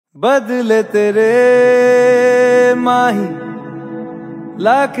बदले तेरे माही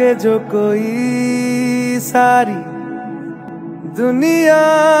लाके जो कोई सारी दुनिया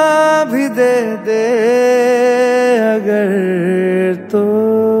भी दे दे अगर तो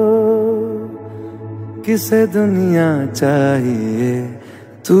किसे दुनिया चाहिए।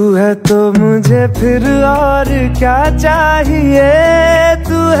 तू है तो मुझे फिर और क्या चाहिए।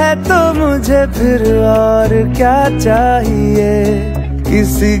 तू है तो मुझे फिर और क्या चाहिए।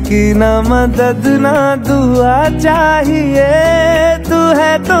 किसी की ना मदद ना दुआ चाहिए। तू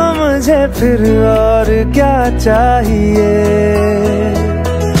है तो मुझे फिर और क्या चाहिए।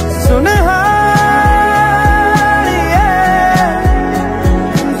 सुनहा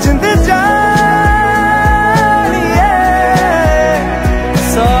जिंद जानिए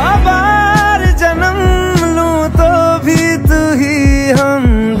 100 बार जन्म लूं तो भी तू ही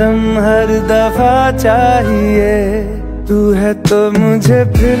हमदम हर दफा चाहिए। तू है तो मुझे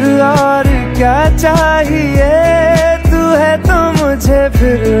फिर और क्या चाहिए। तू है तो मुझे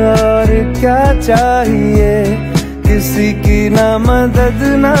फिर और क्या चाहिए। किसी की ना मदद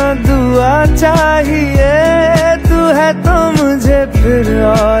ना दुआ चाहिए। तू है तो मुझे फिर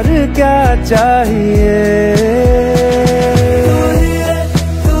और क्या चाहिए।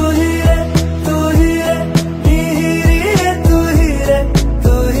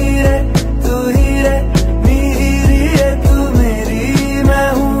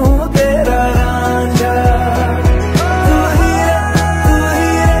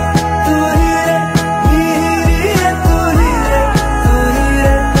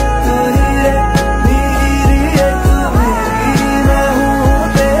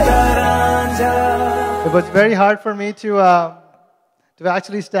 It was very hard for me to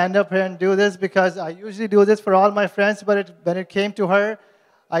actually stand up here and do this because I usually do this for all my friends, but when it came to her,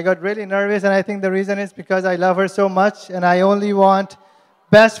 I got really nervous, and I think the reason is because I love her so much, and I only want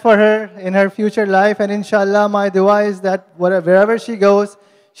best for her in her future life, and inshallah, my dua is that wherever she goes,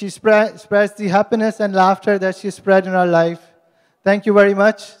 she spreads the happiness and laughter that she spread in our life. Thank you very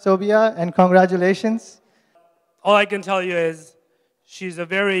much, Sobia, and congratulations. All I can tell you is she's a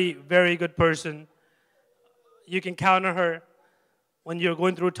very, very good person. You can count on her when you're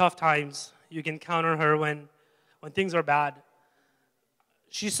going through tough times. You can count on her when things are bad.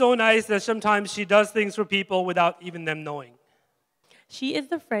 She's so nice that sometimes she does things for people without even them knowing. She is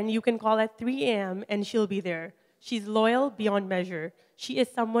the friend you can call at 3 a.m. and she'll be there. She's loyal beyond measure. She is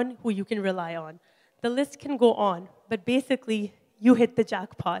someone who you can rely on. The list can go on, but basically, you hit the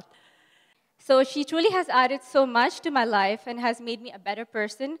jackpot. So she truly has added so much to my life and has made me a better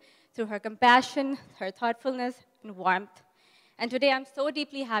person through her compassion, her thoughtfulness, and warmth. And today I'm so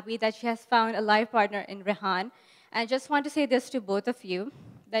deeply happy that she has found a life partner in Rehan. And I just want to say this to both of you,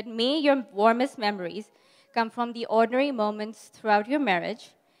 that may your warmest memories come from the ordinary moments throughout your marriage,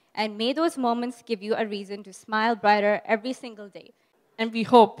 and may those moments give you a reason to smile brighter every single day. And we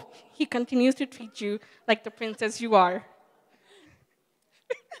hope he continues to treat you like the princess you are.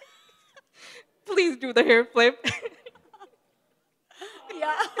 Please do the hair flip.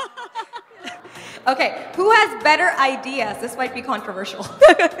 Yeah. Okay, who has better ideas? This might be controversial.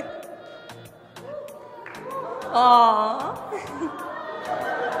 Aww.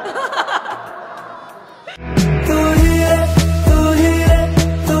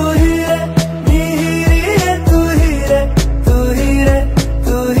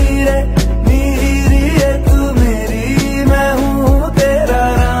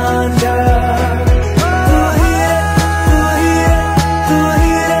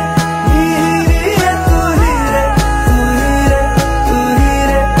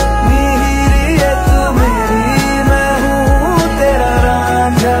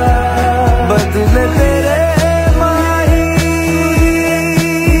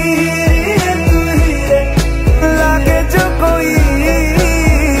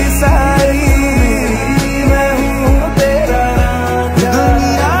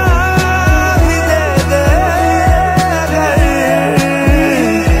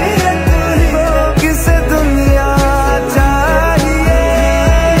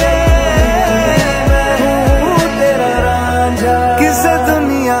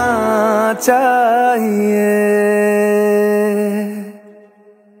 चाहिए।